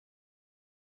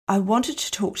I wanted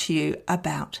to talk to you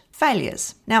about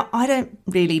failures. Now, I don't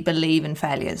really believe in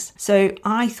failures, so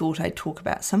I thought I'd talk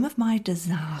about some of my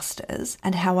disasters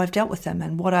and how I've dealt with them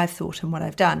and what I've thought and what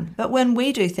I've done. But when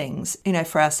we do things,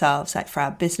 for ourselves, like for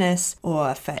our business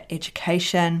or for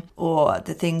education or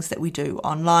the things that we do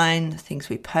online, the things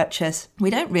we purchase,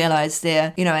 we don't realize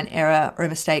they're, an error or a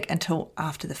mistake until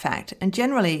after the fact. And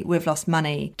generally, we've lost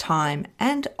money, time,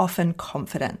 and often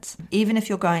confidence. Even if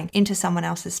you're going into someone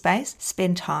else's space,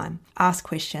 spend time, ask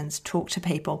questions, talk to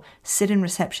people, sit in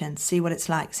reception, see what it's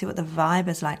like, see what the vibe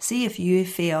is like, see if you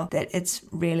feel that it's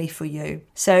really for you.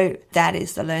 So that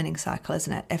is the learning cycle,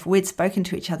 isn't it? If we'd spoken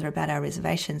to each other about our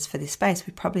reservations for this space,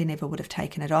 we probably never would have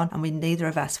taken it on, and neither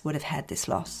of us would have had this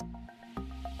loss.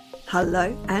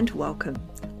 Hello and welcome.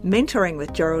 Mentoring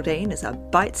with Geraldine is a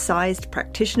bite-sized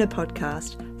practitioner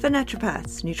podcast for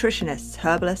naturopaths, nutritionists,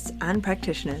 herbalists, and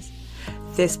practitioners.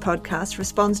 This podcast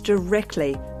responds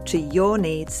directly to your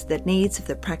needs, the needs of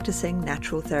the practicing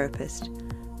natural therapist.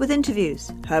 With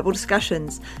interviews, herbal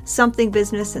discussions, something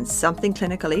business and something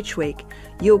clinical each week,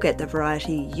 you'll get the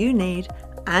variety you need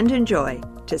and enjoy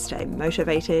to stay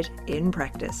motivated in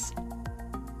practice.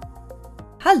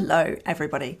 Hello,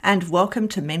 everybody, and welcome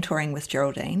to Mentoring with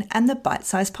Geraldine and the Bite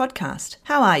Size Podcast.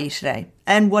 How are you today?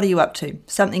 And what are you up to?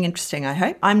 Something interesting, I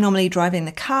hope. I'm normally driving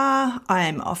the car.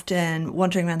 I'm often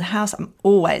wandering around the house. I'm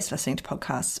always listening to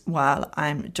podcasts while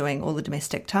I'm doing all the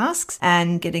domestic tasks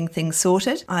and getting things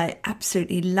sorted. I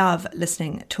absolutely love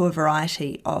listening to a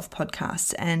variety of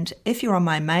podcasts. And if you're on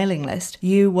my mailing list,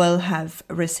 you will have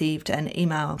received an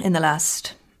email in the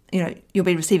last you'll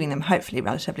be receiving them hopefully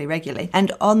relatively regularly.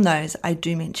 And on those, I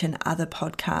do mention other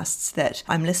podcasts that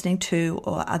I'm listening to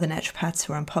or other naturopaths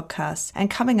who are on podcasts. And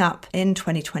coming up in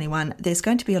 2021, there's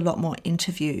going to be a lot more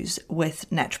interviews with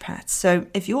naturopaths. So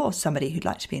if you're somebody who'd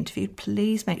like to be interviewed,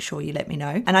 please make sure you let me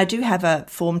know. And I do have a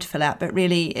form to fill out, but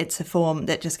really it's a form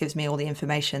that just gives me all the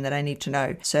information that I need to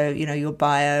know. So, your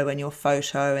bio and your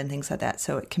photo and things like that,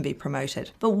 so it can be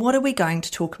promoted. But what are we going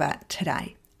to talk about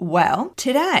today? Well,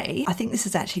 today, I think this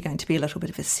is actually going to be a little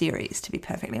bit of a series, to be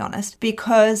perfectly honest,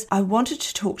 because I wanted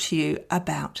to talk to you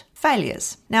about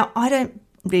failures. Now, I don't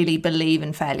really believe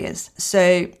in failures.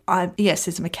 So, yes,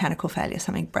 there's a mechanical failure.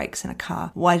 Something breaks in a car.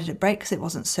 Why did it break? Because it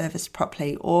wasn't serviced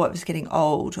properly, or it was getting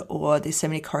old, or there's so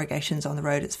many corrugations on the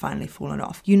road, it's finally fallen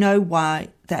off. You know why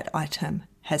that item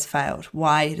has failed,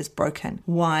 why it is broken,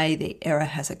 why the error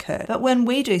has occurred. But when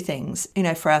we do things,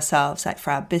 for ourselves, like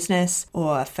for our business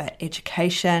or for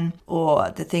education or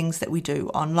the things that we do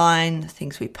online, the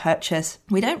things we purchase,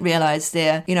 we don't realize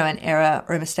they're, an error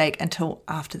or a mistake until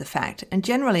after the fact. And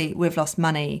generally, we've lost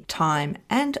money, time,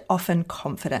 and often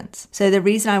confidence. So the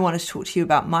reason I wanted to talk to you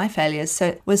about my failures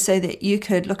was so that you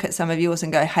could look at some of yours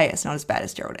and go, hey, it's not as bad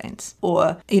as Geraldine's.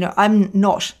 Or, I'm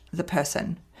not the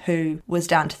person who was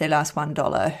down to their last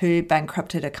 $1, who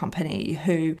bankrupted a company,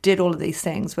 who did all of these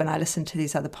things when I listen to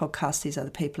these other podcasts these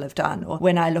other people have done, or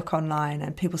when I look online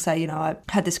and people say, I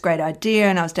had this great idea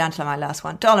and I was down to my last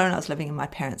 $1 and I was living in my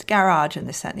parents' garage and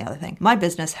this, that, and the other thing. My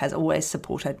business has always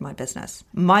supported my business.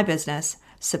 My business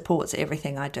supports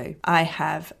everything I do. I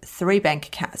have three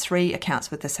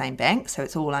accounts with the same bank, so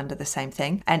it's all under the same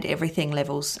thing, and everything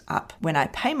levels up. When I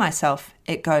pay myself,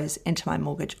 it goes into my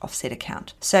mortgage offset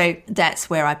account. So that's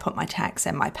where I put my tax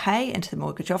and my pay into the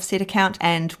mortgage offset account,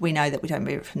 and we know that we don't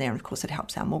move it from there, and of course it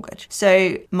helps our mortgage.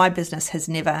 So my business has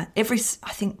never,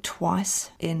 I think twice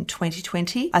in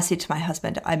 2020, I said to my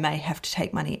husband, I may have to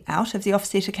take money out of the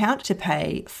offset account to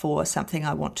pay for something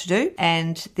I want to do.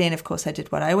 And then of course I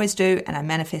did what I always do, and I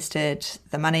manifested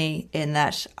the money in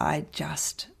that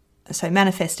So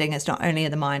manifesting is not only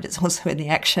in the mind, it's also in the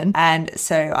action. And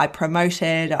so I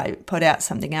promoted, I put out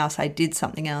something else, I did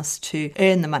something else to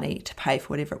earn the money to pay for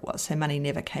whatever it was. So money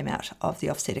never came out of the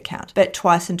offset account. But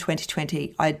twice in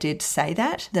 2020, I did say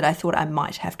that I thought I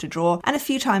might have to draw. And a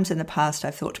few times in the past,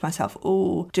 I've thought to myself,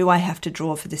 do I have to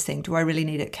draw for this thing? Do I really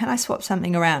need it? Can I swap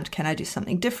something around? Can I do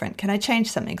something different? Can I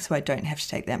change something so I don't have to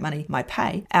take that money, my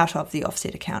pay, out of the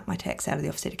offset account, my tax out of the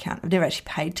offset account? I've never actually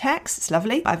paid tax. It's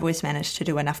lovely. I've always managed to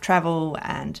do enough travel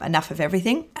and enough of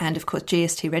everything. And of course,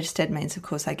 GST registered means, of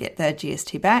course, I get the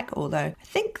GST back, although I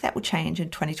think that will change in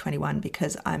 2021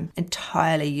 because I'm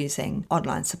entirely using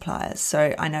online suppliers.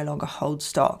 So I no longer hold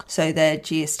stock. So the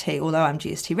GST, although I'm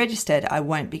GST registered, I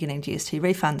won't be getting GST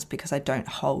refunds because I don't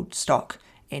hold stock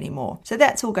anymore. So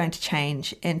that's all going to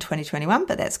change in 2021,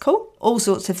 but that's cool. all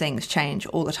sorts of things change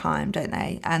all the time, don't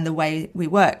they? And the way we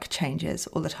work changes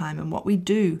all the time, and what we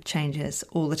do changes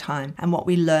all the time, and what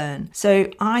we learn. So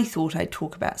I thought I'd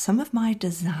talk about some of my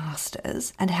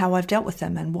disasters and how I've dealt with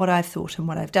them and what I've thought and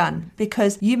what I've done,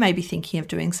 because you may be thinking of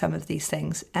doing some of these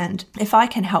things. And if I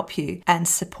can help you and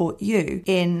support you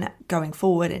in going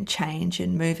forward and change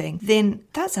and moving, then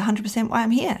that's 100% why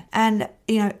I'm here. And,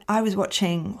 I was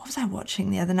watching, what was I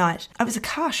watching the other night? It was a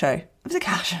car show. It was a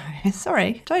car show.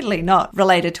 Sorry, totally not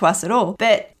related to us at all.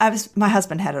 But my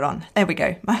husband had it on. There we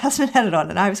go. My husband had it on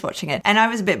and I was watching it. And I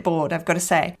was a bit bored, I've got to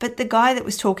say. But the guy that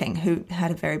was talking, who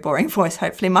had a very boring voice,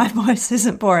 hopefully my voice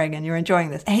isn't boring and you're enjoying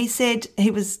this. He said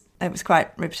it was quite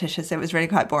repetitious. It was really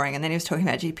quite boring. And then he was talking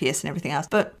about GPS and everything else.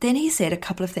 But then he said a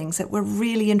couple of things that were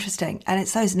really interesting. And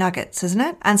it's those nuggets, isn't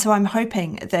it? And so I'm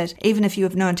hoping that even if you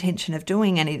have no intention of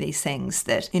doing any of these things,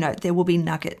 that, there will be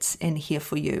nuggets in here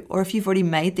for you. Or if you've already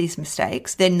made these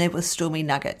mistakes, then there will still be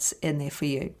nuggets in there for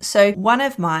you. So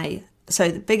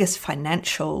the biggest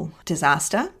financial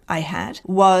disaster I had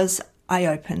was I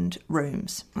opened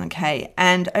rooms, okay?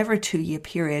 And over a 2-year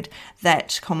period,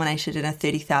 that culminated in a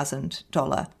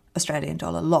 $30,000 Australian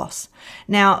dollar loss.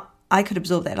 Now, I could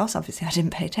absorb that loss. Obviously, I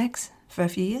didn't pay tax for a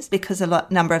few years because a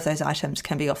number of those items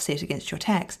can be offset against your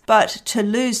tax. But to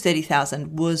lose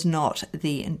 $30,000 was not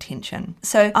the intention.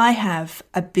 So I have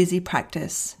a busy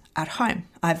practice at home.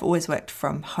 I've always worked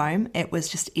from home. It was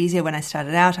just easier when I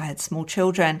started out. I had small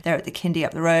children. They're at the kindy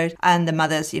up the road, and the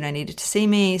mothers, needed to see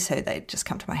me, so they'd just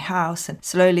come to my house, and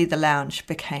slowly the lounge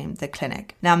became the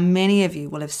clinic. Now, many of you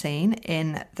will have seen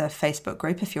in the Facebook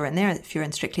group, if you're in there, if you're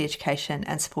in Strictly Education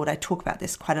and Support, I talk about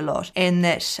this quite a lot, in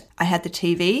that I had the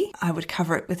TV, I would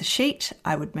cover it with a sheet,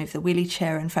 I would move the wheelie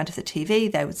chair in front of the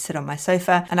TV, they would sit on my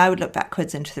sofa, and I would look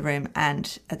backwards into the room,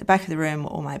 and at the back of the room,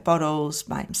 all my bottles,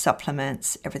 my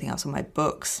supplements, everything else, all my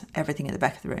books, everything at the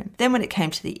back of the room. Then when it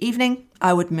came to the evening,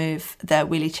 I would move the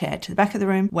wheelie chair to the back of the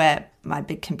room where my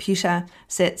big computer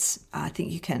sits. I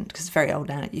think you can, because it's very old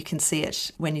now, you can see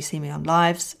it when you see me on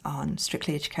lives on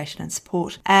Strictly Education and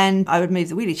Support. And I would move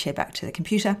the wheelie chair back to the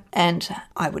computer and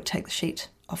I would take the sheet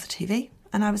off the TV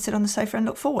and I would sit on the sofa and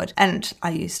look forward. And I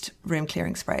used room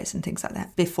clearing sprays and things like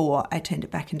that. Before I turned it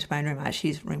back into my own room, I actually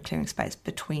used room clearing sprays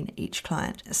between each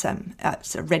client. It's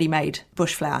a ready-made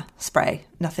bush flower spray,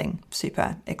 nothing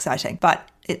super exciting, but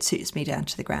it suits me down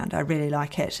to the ground. I really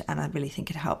like it and I really think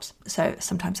it helps. So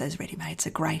sometimes those ready-mades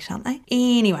are great, aren't they?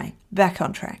 Anyway, back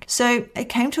on track. So it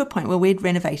came to a point where we'd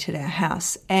renovated our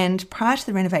house, and prior to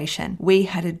the renovation, we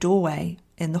had a doorway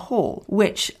in the hall,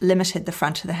 which limited the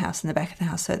front of the house and the back of the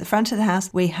house. So at the front of the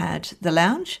house, we had the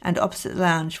lounge, and opposite the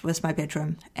lounge was my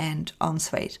bedroom and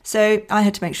ensuite. So I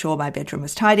had to make sure my bedroom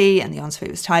was tidy and the ensuite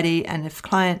was tidy. And if a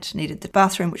client needed the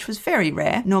bathroom, which was very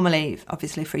rare, normally,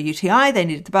 obviously for a UTI, they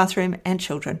needed the bathroom, and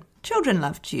children. Children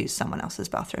love to use someone else's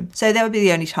bathroom. So that would be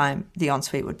the only time the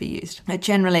ensuite would be used. But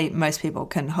generally, most people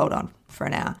can hold on for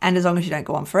an hour. And as long as you don't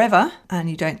go on forever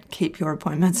and you don't keep your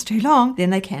appointments too long,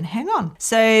 then they can hang on.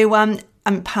 So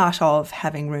part of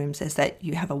having rooms is that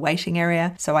you have a waiting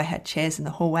area. So I had chairs in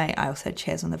the hallway. I also had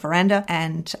chairs on the veranda,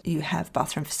 and you have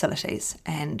bathroom facilities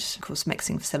and, of course,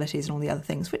 mixing facilities and all the other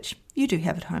things, which you do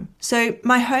have at home. So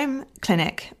my home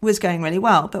clinic was going really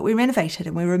well, but we renovated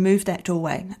and we removed that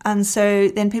doorway. And so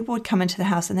then people would come into the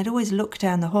house and they'd always look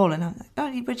down the hall and I'm like,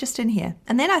 oh, we're just in here.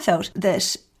 And then I felt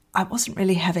that I wasn't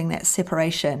really having that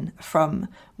separation from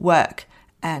work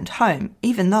and home,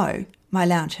 even though my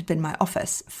lounge had been my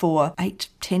office for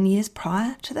 8-10 years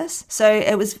prior to this. So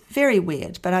it was very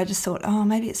weird, but I just thought, oh,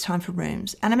 maybe it's time for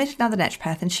rooms. And I met another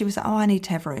naturopath and she was like, oh, I need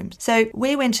to have rooms. So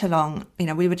we went along,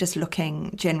 we were just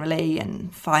looking generally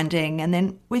and finding, and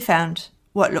then we found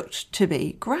what looked to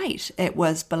be great. It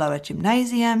was below a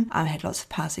gymnasium. I had lots of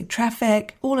passing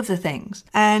traffic, all of the things.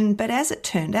 But as it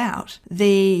turned out,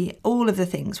 all of the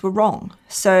things were wrong.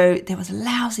 So there was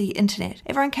lousy internet.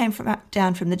 Everyone came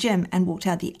down from the gym and walked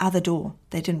out the other door.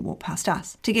 They didn't walk past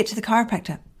us. To get to the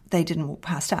chiropractor, they didn't walk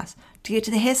past us. To get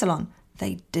to the hair salon,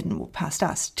 they didn't walk past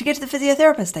us. To get to the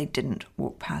physiotherapist, they didn't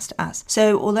walk past us.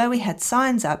 So although we had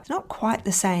signs up, it's not quite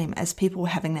the same as people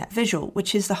having that visual,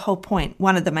 which is the whole point.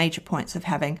 One of the major points of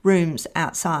having rooms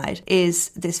outside is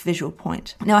this visual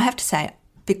point. Now, I have to say,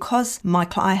 because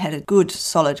I had a good,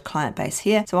 solid client base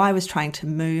here, so I was trying to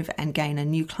move and gain a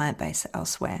new client base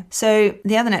elsewhere. So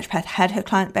the other naturopath had her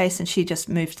client base and she just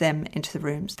moved them into the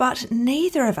rooms. But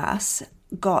neither of us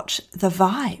got the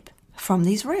vibe from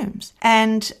these rooms.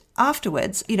 And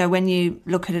afterwards, when you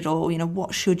look at it all,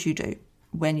 what should you do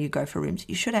when you go for rooms?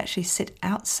 You should actually sit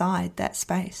outside that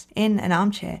space in an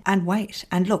armchair and wait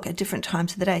and look at different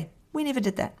times of the day. We never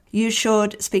did that. You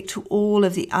should speak to all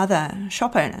of the other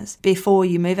shop owners before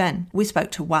you move in. We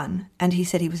spoke to one and he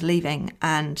said he was leaving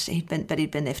and he'd been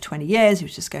there for 20 years. He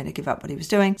was just going to give up what he was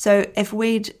doing. So if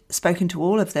we'd spoken to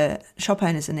all of the shop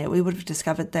owners in there, we would have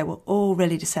discovered they were all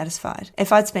really dissatisfied.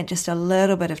 If I'd spent just a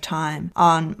little bit of time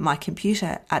on my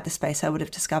computer at the space, I would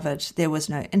have discovered there was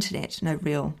no internet, no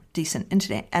real decent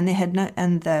internet, and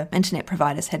the internet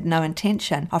providers had no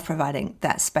intention of providing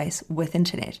that space with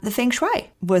internet. The feng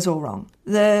shui was all wrong.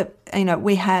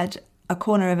 We had a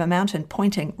corner of a mountain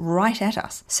pointing right at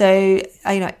us. So,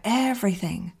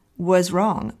 everything was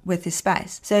wrong with this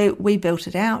space. So we built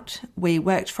it out, we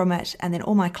worked from it, and then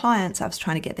all my clients, I was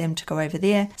trying to get them to go over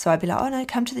there. So I'd be like, oh no,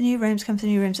 come to the new rooms.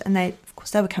 And they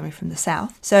were coming from the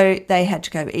south. So they had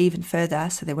to go even further.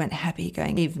 So they weren't happy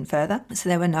going even further. So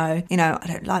they were, no, I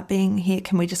don't like being here.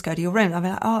 Can we just go to your room? I'd be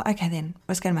like, oh, okay then,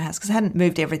 let's go to my house, because I hadn't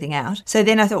moved everything out. So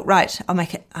then I thought, right, I'll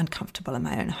make it uncomfortable in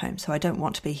my own home. So I don't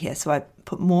want to be here. So I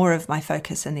put more of my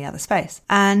focus in the other space.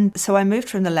 And so I moved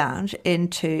from the lounge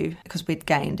because we'd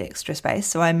gained extra space.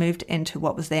 So I moved into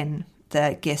what was then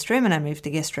the guest room, and I moved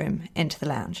the guest room into the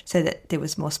lounge so that there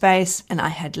was more space and I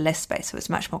had less space. So it was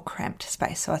much more cramped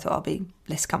space. So I thought I'll be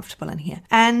less comfortable in here.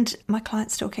 And my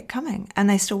clients still kept coming and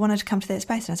they still wanted to come to that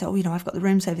space. And I said, I've got the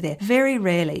rooms over there. Very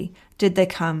rarely did they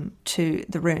come to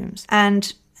the rooms.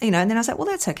 And and then I was like, well,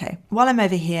 that's okay. While I'm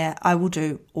over here, I will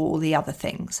do all the other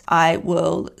things. I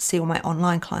will see all my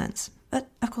online clients. But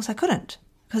of course I couldn't,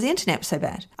 because the internet was so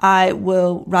bad. I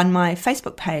will run my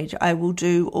Facebook page. I will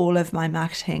do all of my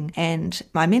marketing and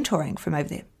my mentoring from over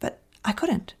there. But I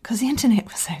couldn't, because the internet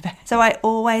was so bad. So I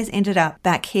always ended up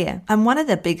back here. And one of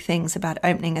the big things about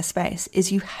opening a space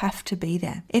is you have to be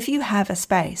there. If you have a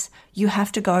space, you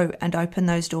have to go and open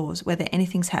those doors, whether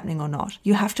anything's happening or not.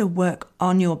 You have to work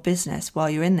on your business while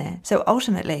you're in there. So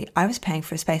ultimately, I was paying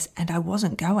for a space and I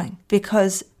wasn't going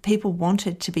because people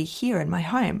wanted to be here in my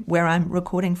home where I'm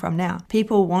recording from now.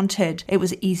 People wanted,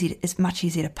 it's much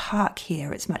easier to park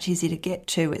here. It's much easier to get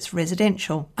to. It's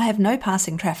residential. I have no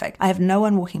passing traffic. I have no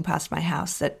one walking past my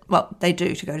house they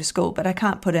do to go to school, but I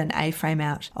can't put an A-frame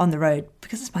out on the road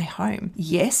because it's my home.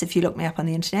 Yes, if you look me up on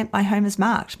the internet, my home is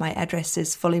marked. My address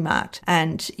is fully marked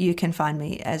and you can find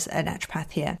me as a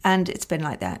naturopath here. And it's been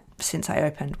like that since I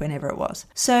opened, whenever it was.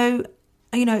 So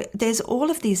there's all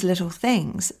of these little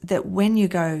things that when you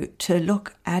go to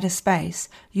look at a space,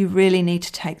 you really need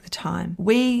to take the time.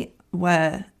 We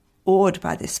were awed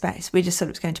by this space. We just thought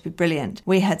it was going to be brilliant.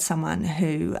 We had someone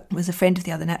who was a friend of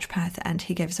the other naturopath and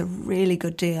he gave us a really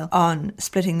good deal on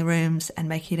splitting the rooms and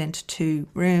making it into 2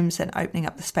 rooms and opening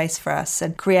up the space for us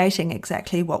and creating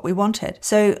exactly what we wanted.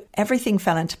 So everything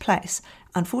fell into place.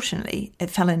 Unfortunately, it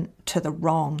fell into the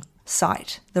wrong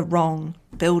site, the wrong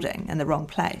building and the wrong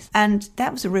place. And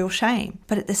that was a real shame.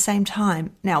 But at the same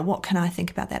time, now what can I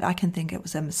think about that? I can think it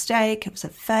was a mistake, it was a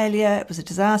failure, it was a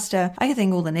disaster. I could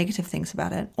think all the negative things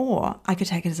about it, or I could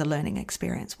take it as a learning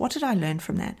experience. What did I learn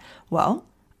from that? Well,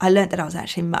 I learned that I was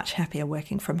actually much happier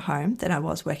working from home than I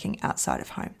was working outside of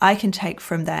home. I can take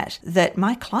from that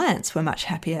my clients were much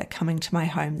happier coming to my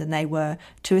home than they were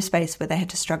to a space where they had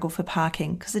to struggle for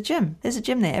parking, because there's a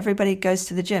gym there. Everybody goes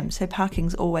to the gym, so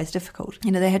parking's always difficult.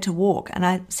 They had to walk, and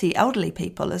I see elderly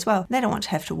people as well. They don't want to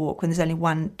have to walk when there's only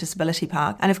one disability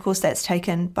park, and of course that's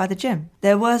taken by the gym.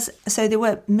 There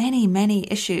were many,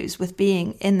 many issues with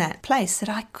being in that place that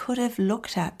I could have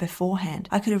looked at beforehand.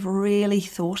 I could have really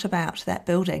thought about that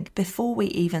building before we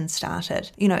even started.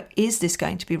 Is this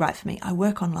going to be right for me? I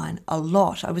work online a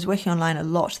lot. I was working online a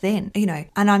lot then,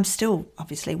 and I'm still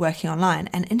obviously working online,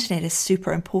 and internet is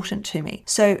super important to me.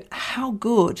 So how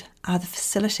good are the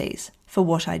facilities for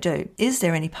what I do? Is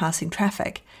there any passing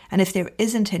traffic? And if there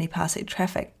isn't any passing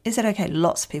traffic, is it okay?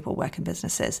 Lots of people work in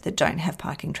businesses that don't have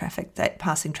passing traffic.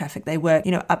 They work,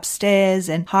 upstairs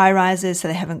in high rises, so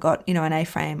they haven't got, an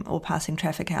A-frame or passing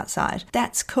traffic outside.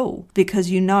 That's cool, because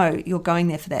you're going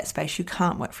there for that space. You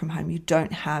can't work from home. You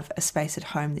don't have a space at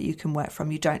home that you can work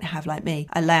from. You don't have, like me,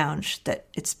 a lounge that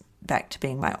it's back to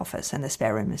being my office, and the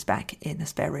spare room is back in the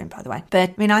spare room, by the way.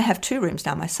 But I have 2 rooms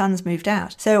now. My son's moved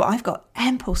out, so I've got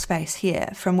ample space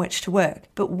here from which to work.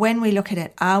 But when we look at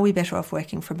it, are we better off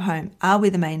working from home? Are we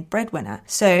the main breadwinner?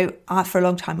 So for a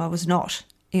long time I was not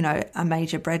a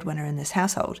major breadwinner in this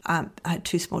household. I had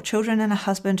 2 small children and a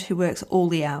husband who works all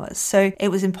the hours. So it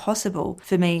was impossible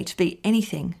for me to be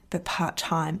anything but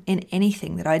part-time in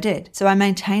anything that I did. So I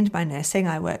maintained my nursing.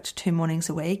 I worked 2 mornings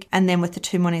a week. And then with the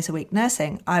 2 mornings a week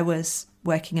nursing, I was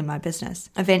working in my business.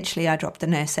 Eventually I dropped the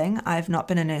nursing. I've not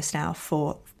been a nurse now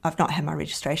I've not had my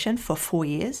registration for 4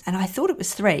 years. And I thought it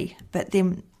was 3, but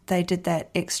then they did that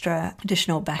extra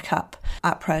additional backup.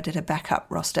 AHPRA did a backup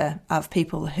roster of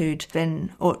people who'd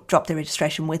been or dropped their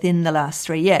registration within the last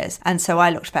 3 years. And so I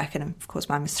looked back, and of course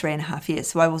mine was 3.5 years,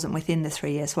 so I wasn't within the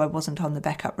 3 years, so I wasn't on the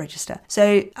backup register.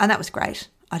 So, and that was great.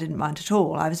 I didn't mind at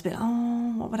all. I was a bit,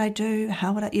 what would I do?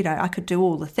 How would I, I could do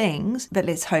all the things, but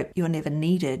let's hope you're never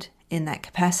needed in that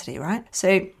capacity, right?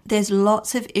 So there's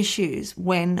lots of issues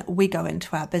when we go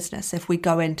into our business, if we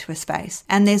go into a space.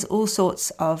 And there's all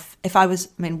sorts of,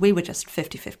 we were just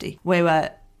 50-50.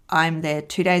 I'm there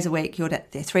 2 days a week, you're there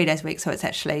 3 days a week. So it's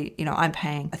actually, I'm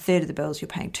paying a third of the bills, you're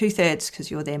paying 2/3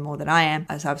 because you're there more than I am,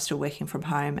 as I was still working from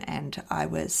home and I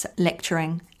was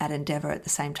lecturing at Endeavour at the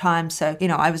same time. So,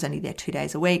 I was only there 2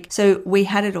 days a week. So we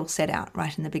had it all set out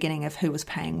right in the beginning of who was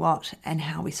paying what and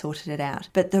how we sorted it out.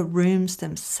 But the rooms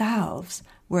themselves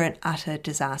were an utter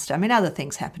disaster. Other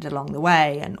things happened along the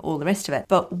way and all the rest of it.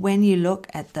 But when you look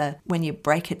at when you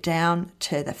break it down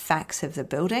to the facts of the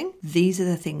building, these are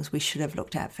the things we should have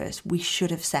looked at first. We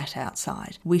should have sat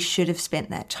outside. We should have spent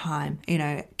that time,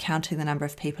 counting the number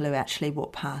of people who actually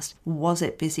walked past. Was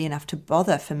it busy enough to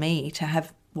bother for me to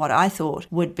have what I thought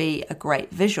would be a great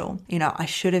visual? I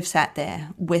should have sat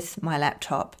there with my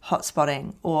laptop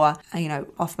hotspotting or,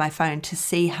 off my phone to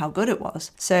see how good it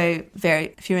was. So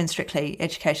if you're in Strictly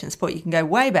Education and Sport, you can go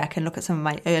way back and look at some of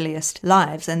my earliest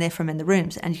lives, and they're from in the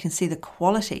rooms, and you can see the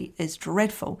quality is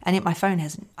dreadful. And yet I've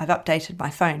updated my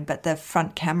phone, but the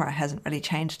front camera hasn't really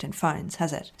changed in phones,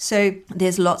 has it? So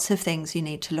there's lots of things you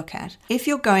need to look at. If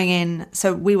you're going in,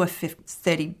 so we were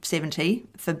 30-70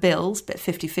 for bills, but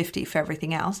 50-50 for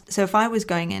everything else. So if I was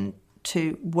going in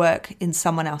to work in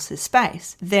someone else's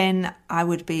space, then I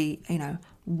would be,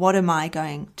 what am I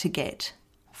going to get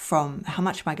from, how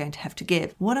much am I going to have to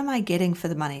give? What am I getting for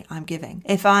the money I'm giving?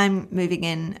 If I'm moving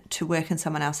in to work in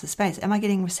someone else's space, am I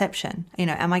getting reception?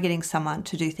 Am I getting someone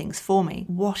to do things for me?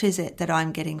 What is it that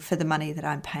I'm getting for the money that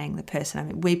I'm paying the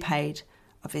person? We paid,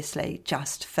 obviously,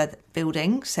 just for the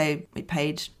building. So we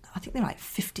paid, I think they're like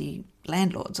 50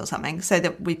 landlords or something, so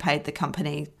that we paid the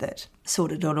company that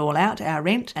sorted it all out, our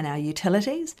rent and our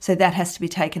utilities. So that has to be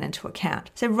taken into account.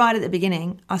 So right at the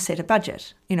beginning, I set a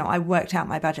budget. I worked out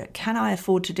my budget. Can I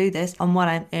afford to do this on what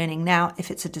I'm earning now if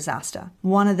it's a disaster?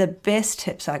 One of the best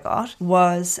tips I got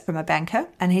was from a banker,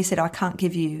 and he said, I can't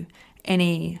give you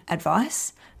any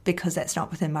advice because that's not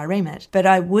within my remit, but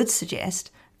I would suggest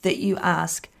that you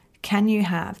ask, can you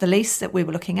have, the lease that we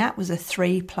were looking at was a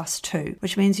 3+2,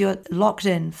 which means you're locked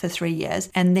in for 3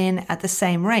 years, and then at the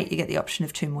same rate you get the option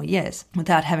of 2 more years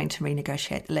without having to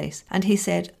renegotiate the lease. And he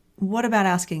said, what about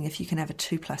asking if you can have a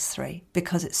 2+3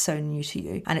 because it's so new to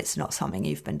you and it's not something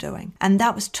you've been doing? And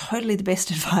that was totally the best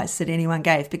advice that anyone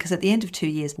gave, because at the end of 2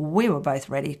 years, we were both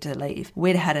ready to leave.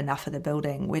 We'd had enough of the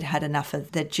building. We'd had enough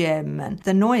of the gym and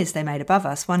the noise they made above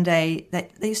us. One day, they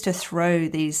used to throw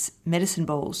these medicine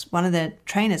balls. One of the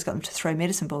trainers got them to throw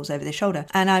medicine balls over their shoulder.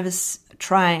 And I was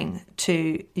trying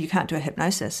to, you can't do a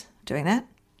hypnosis doing that.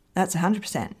 That's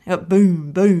 100%.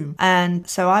 Boom, boom. And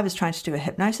so I was trying to do a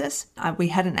hypnosis. We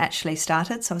hadn't actually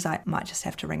started. So I was like, might just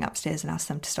have to ring upstairs and ask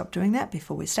them to stop doing that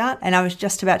before we start. And I was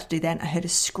just about to do that. And I heard a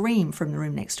scream from the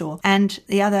room next door. And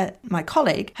my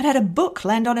colleague, had a book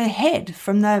land on her head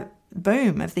from the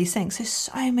boom of these things. There's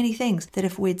so many things that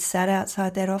if we'd sat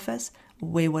outside that office,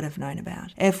 we would have known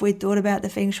about. If we'd thought about the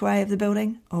feng shui of the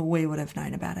building, we would have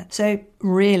known about it. So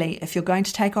really, if you're going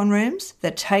to take on rooms,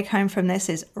 the take home from this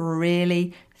is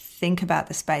really think about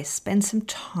the space. Spend some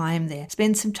time there.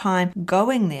 Spend some time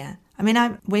going there.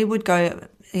 We would go,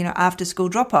 after school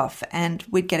drop off and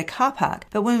we'd get a car park.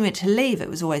 But when we went to leave, it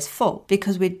was always full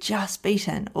because we'd just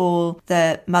beaten all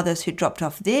the mothers who dropped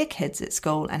off their kids at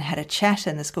school and had a chat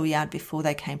in the schoolyard before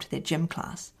they came to their gym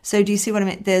class. So do you see what I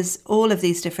mean? There's all of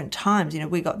these different times.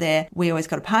 We got there, we always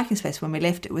got a parking space. When we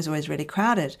left, it was always really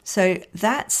crowded. So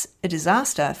that's a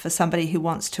disaster for somebody who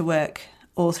wants to work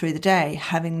all through the day,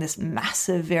 having this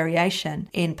massive variation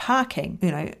in parking,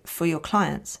 for your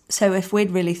clients. So if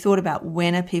we'd really thought about,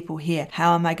 when are people here?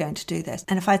 How am I going to do this?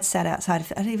 And if I'd sat outside,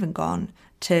 if I'd even gone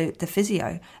to the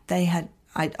physio,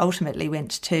 I ultimately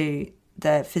went to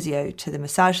the physio, to the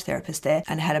massage therapist there,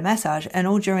 and had a massage, and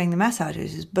all during the massage it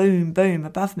was just boom, boom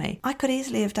above me. I could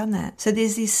easily have done that. So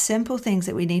there's these simple things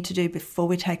that we need to do before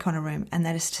we take on a room, and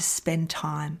that is to spend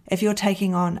time. If you're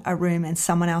taking on a room in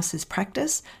someone else's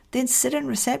practice, then sit in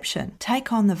reception,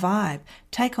 take on the vibe,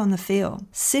 Take on the feel.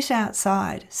 Sit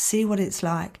outside. See what it's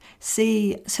like.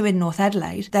 So in North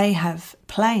Adelaide, they have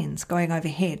planes going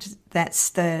overhead. That's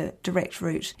the direct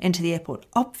route into the airport.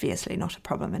 Obviously not a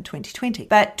problem in 2020.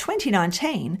 But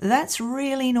 2019, that's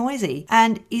really noisy.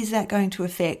 And is that going to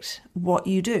affect what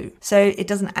you do? So it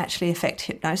doesn't actually affect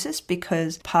hypnosis,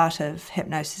 because part of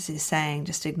hypnosis is saying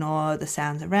just ignore the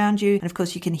sounds around you. And of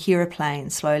course you can hear a plane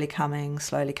slowly coming.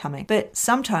 But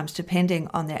sometimes, depending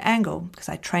on their angle, because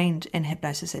I trained in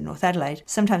hypnosis in North Adelaide,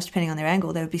 sometimes depending on their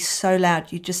angle, they would be so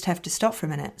loud you just have to stop for a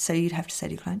minute. So you'd have to say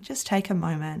to your client, just take a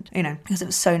moment, because it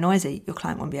was so noisy, your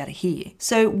client won't be able to hear you.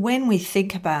 So when we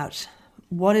think about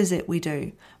what is it we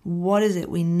do, what is it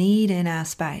we need in our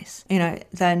space,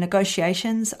 the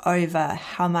negotiations over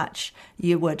how much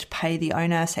you would pay the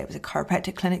owner, say it was a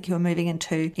chiropractic clinic you were moving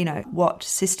into, what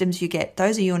systems you get,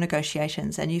 those are your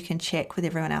negotiations, and you can check with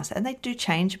everyone else. And they do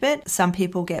change a bit. Some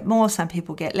people get more, some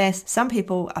people get less. Some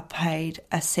people are paid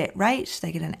a set rate.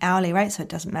 They get an hourly rate, so it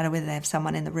doesn't matter whether they have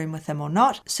someone in the room with them or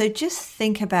not. So just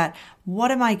think about, what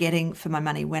am I getting for my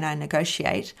money when I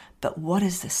negotiate, but what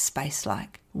is the space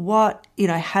like? What,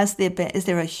 is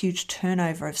there a huge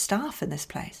turnover of staff in this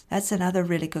place? That's another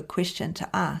really good question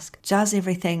to ask. Does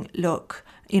everything look,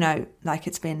 like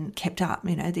it's been kept up,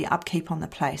 the upkeep on the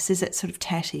place? Is it sort of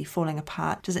tatty, falling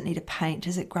apart? Does it need a paint?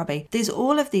 Is it grubby? There's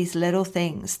all of these little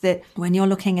things that when you're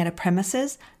looking at a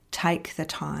premises, take the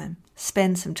time.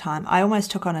 Spend some time. I almost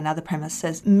took on another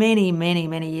premises many, many,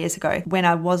 many years ago when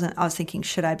I was thinking,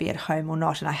 should I be at home or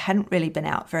not? And I hadn't really been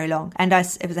out very long. And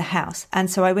it was a house. And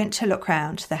so I went to look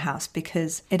around the house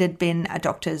because it had been a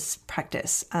doctor's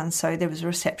practice. And so there was a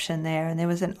reception there, and there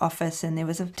was an office, and there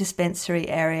was a dispensary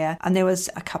area, and there was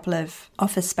a couple of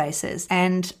office spaces.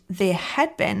 And there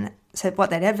had been, so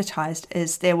what they'd advertised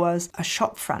is there was a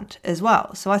shop front as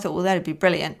well. So I thought, well, that'd be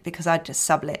brilliant, because I'd just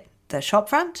sublet the shop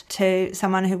front to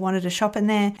someone who wanted a shop in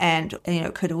there, and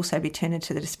it could also be turned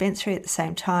into the dispensary at the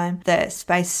same time. The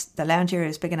space, the lounge area,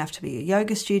 is big enough to be a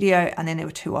yoga studio, and then there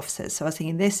were 2 offices. So I was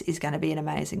thinking, this is going to be an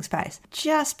amazing space.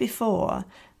 Just before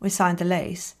we signed the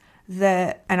lease,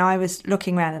 and I was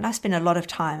looking around, and I spent a lot of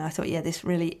time. I thought, yeah, this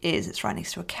really is. It's right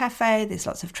next to a cafe. There's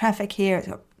lots of traffic here. It's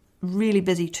got really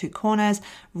busy 2 corners,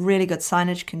 really good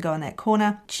signage can go in that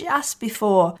corner. Just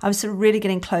before I was sort of really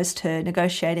getting close to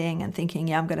negotiating and thinking,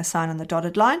 yeah, I'm going to sign on the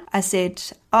dotted line, I said,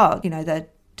 the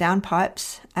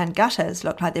downpipes and gutters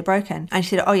look like they're broken. And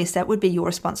she said, oh yes, that would be your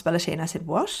responsibility. And I said,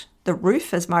 what? The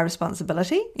roof is my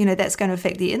responsibility? That's going to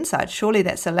affect the inside. Surely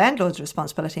that's the landlord's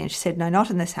responsibility. And she said, no,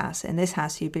 not in this house. In this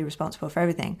house, you'd be responsible for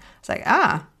everything. I was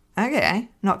like, okay,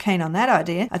 not keen on that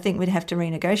idea. I think we'd have to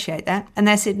renegotiate that. And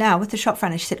they said, now with the shop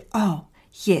front. And she said, oh,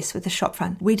 yes, with the shop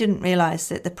front. We didn't realise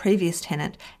that the previous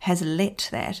tenant has let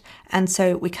that, and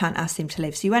so we can't ask them to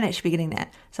leave. So you won't actually be getting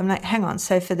that. So I'm like, hang on.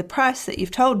 So for the price that you've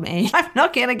told me, I'm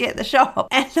not going to get the shop,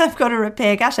 and I've got to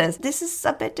repair gutters. This is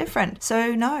a bit different.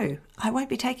 So no, I won't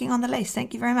be taking on the lease.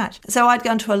 Thank you very much. So I'd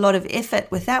gone to a lot of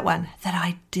effort with that one that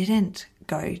I didn't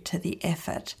go to the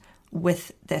effort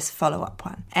with this follow-up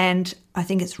one. And I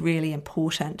think it's really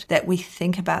important that we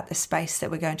think about the space that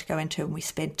we're going to go into, and we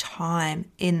spend time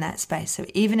in that space. So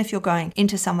even if you're going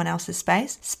into someone else's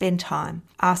space, spend time,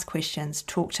 ask questions,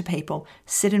 talk to people,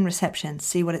 sit in reception,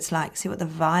 see what it's like, see what the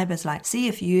vibe is like, see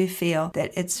if you feel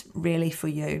that it's really for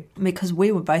you. Because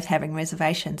we were both having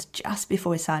reservations just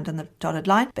before we signed on the dotted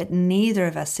line, but neither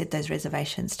of us said those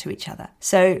reservations to each other.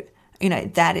 So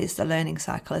that is the learning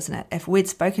cycle, isn't it? If we'd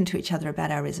spoken to each other about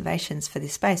our reservations for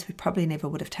this space, we probably never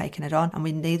would have taken it on,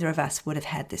 and neither of us would have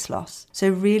had this loss. So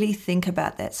really think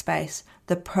about that space,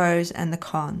 the pros and the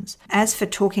cons. As for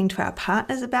talking to our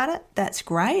partners about it, that's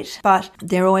great, but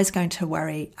they're always going to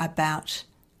worry about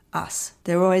us.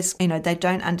 They're always, they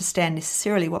don't understand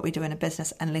necessarily what we do in a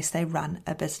business unless they run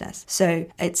a business. So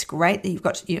it's great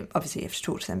that you obviously have to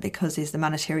talk to them, because there's the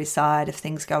monetary side. If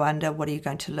things go under, what are you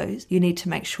going to lose? You need to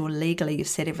make sure legally you've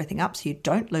set everything up so you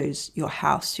don't lose your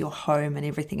house, your home, and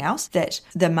everything else. That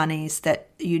the monies, that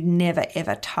you never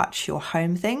ever touch your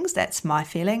home things. That's my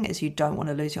feeling, is you don't want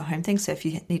to lose your home things. So if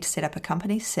you need to set up a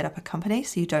company so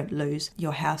you don't lose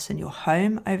your house and your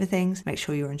home over things. Make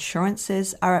sure your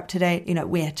insurances are up to date.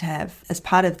 We had to have, as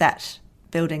part of that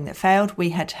building that failed,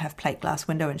 we had to have plate glass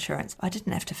window insurance. I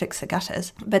didn't have to fix the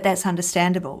gutters, but that's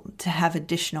understandable to have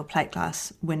additional plate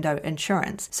glass window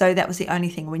insurance. So that was the only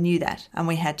thing. We knew that, and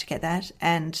we had to get that.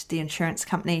 And the insurance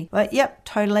company, yep,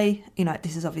 totally,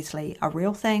 this is obviously a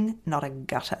real thing, not a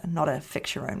gutter, not a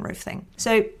fix your own roof thing.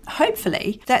 So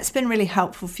hopefully that's been really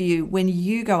helpful for you when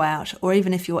you go out, or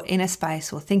even if you're in a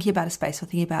space or thinking about a space or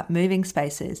thinking about moving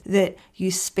spaces, that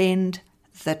you spend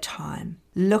the time.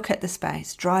 Look at the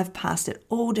space, drive past it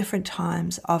all different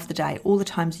times of the day, all the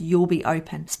times you'll be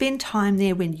open. Spend time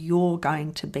there when you're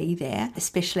going to be there,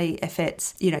 especially if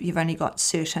it's, you've only got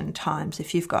certain times.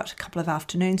 If you've got a couple of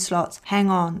afternoon slots, hang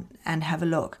on and have a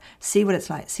look. See what it's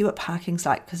like, see what parking's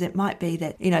like, because it might be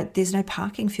that, there's no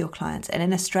parking for your clients. And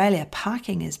in Australia,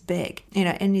 parking is big.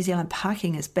 In New Zealand,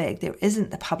 parking is big. There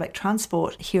isn't the public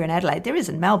transport here in Adelaide. There is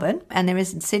in Melbourne and there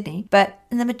is in Sydney, but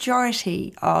in the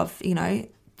majority of,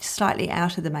 slightly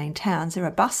out of the main towns, there are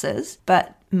buses,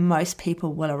 but most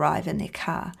people will arrive in their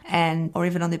car or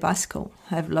even on their bicycle.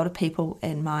 I have a lot of people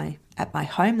at my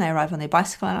home, they arrive on their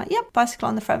bicycle and I'm like, yep, bicycle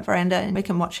on the front veranda, and we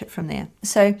can watch it from there.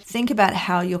 So think about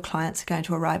how your clients are going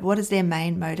to arrive. What is their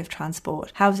main mode of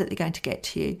transport? How is it they're going to get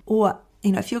to you? Or,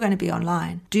 if you're going to be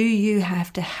online, do you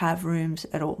have to have rooms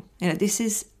at all? This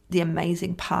is the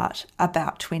amazing part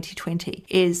about 2020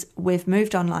 is we've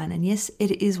moved online, and yes,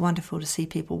 it is wonderful to see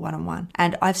people one-on-one,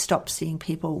 and I've stopped seeing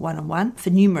people one-on-one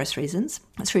for numerous reasons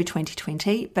through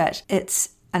 2020, but it's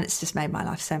just made my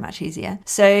life so much easier.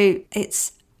 So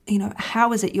it's,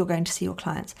 how is it you're going to see your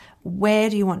clients? Where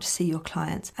do you want to see your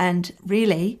clients? And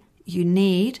really, you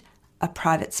need a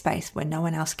private space where no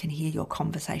one else can hear your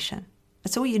conversation.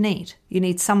 That's all you need. You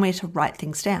need somewhere to write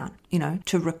things down,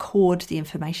 to record the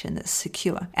information that's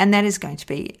secure. And that is going to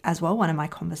be, as well, one of my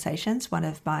conversations, one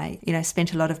of my,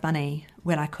 spent a lot of money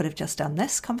when I could have just done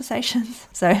this conversations.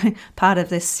 So part of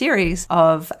this series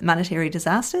of monetary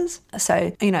disasters.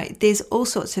 So, there's all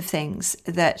sorts of things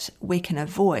that we can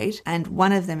avoid. And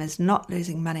one of them is not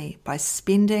losing money by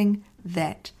spending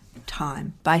that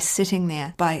time, by sitting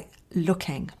there, by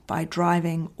looking, by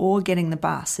driving or getting the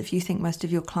bus. If you think most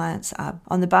of your clients are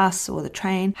on the bus or the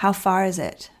train, how far is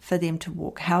it for them to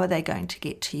walk? How are they going to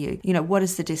get to you? What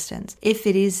is the distance? If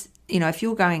it is, if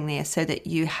you're going there so that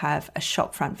you have a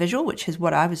shop front visual, which is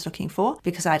what I was looking for,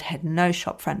 because I'd had no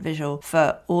shop front visual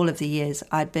for all of the years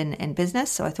I'd been in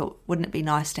business. So I thought, wouldn't it be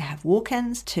nice to have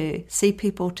walk-ins, to see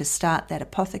people, to start that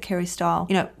apothecary style?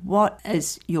 What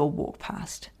is your walk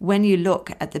past? When you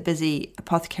look at the busy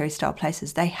apothecary style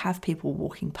places, they have people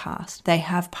walking past. They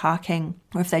have parking,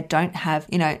 or if they don't have,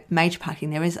 major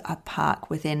parking, there is a park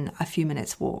within a few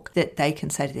minutes walk that they can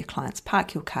say to their clients,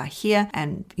 park your car here,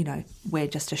 and, we're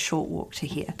just a short walk to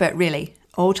here. But really,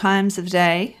 all times of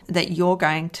day that you're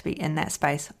going to be in that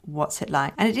space, what's it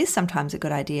like? And it is sometimes a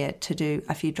good idea to do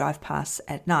a few drive pasts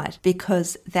at night,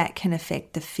 because that can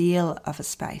affect the feel of a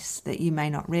space that you may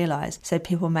not realize. So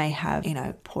people may have,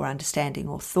 poor understanding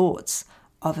or thoughts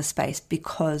of a space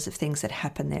because of things that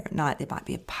happen there at night. There might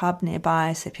be a pub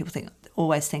nearby, so people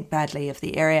always think badly of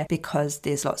the area because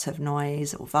there's lots of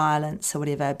noise or violence or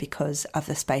whatever because of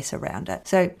the space around it.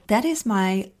 So that is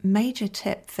my major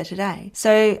tip for today.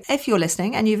 So if you're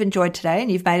listening and you've enjoyed today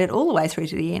and you've made it all the way through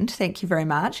to the end, thank you very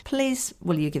much. Please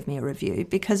will you give me a review,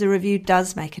 because a review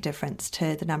does make a difference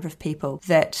to the number of people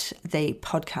that the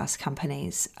podcast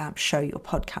companies show your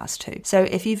podcast to. So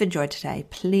if you've enjoyed today,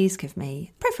 please give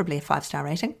me preferably a 5-star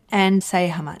rating and say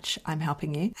how much I'm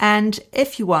helping you. And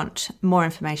if you want more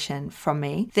information from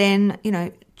me, then,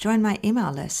 join my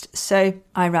email list. So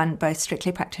I run both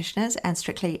Strictly Practitioners and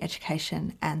Strictly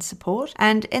Education and Support.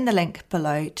 And in the link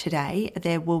below today,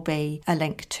 there will be a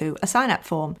link to a sign-up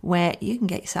form where you can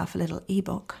get yourself a little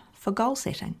ebook for goal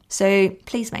setting. So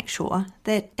please make sure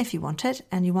that if you want it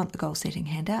and you want the goal setting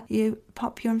handout, you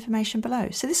pop your information below.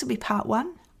 So this will be part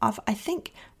 1 of, I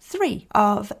think, 3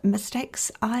 of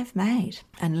mistakes I've made,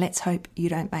 and let's hope you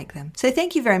don't make them. So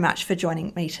thank you very much for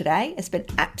joining me today. It's been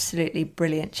absolutely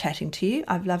brilliant chatting to you.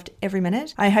 I've loved every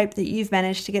minute. I hope that you've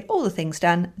managed to get all the things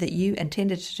done that you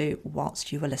intended to do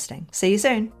whilst you were listening. See you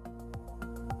soon.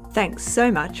 Thanks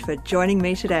so much for joining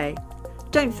me today.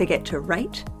 Don't forget to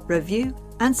rate, review,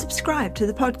 and subscribe to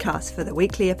the podcast for the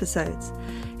weekly episodes.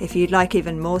 If you'd like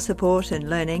even more support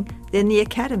and learning, then the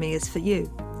Academy is for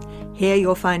you. Here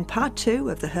you'll find part 2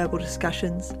 of the herbal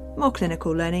discussions, more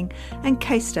clinical learning, and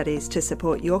case studies to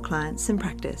support your clients in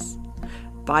practice.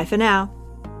 Bye for now.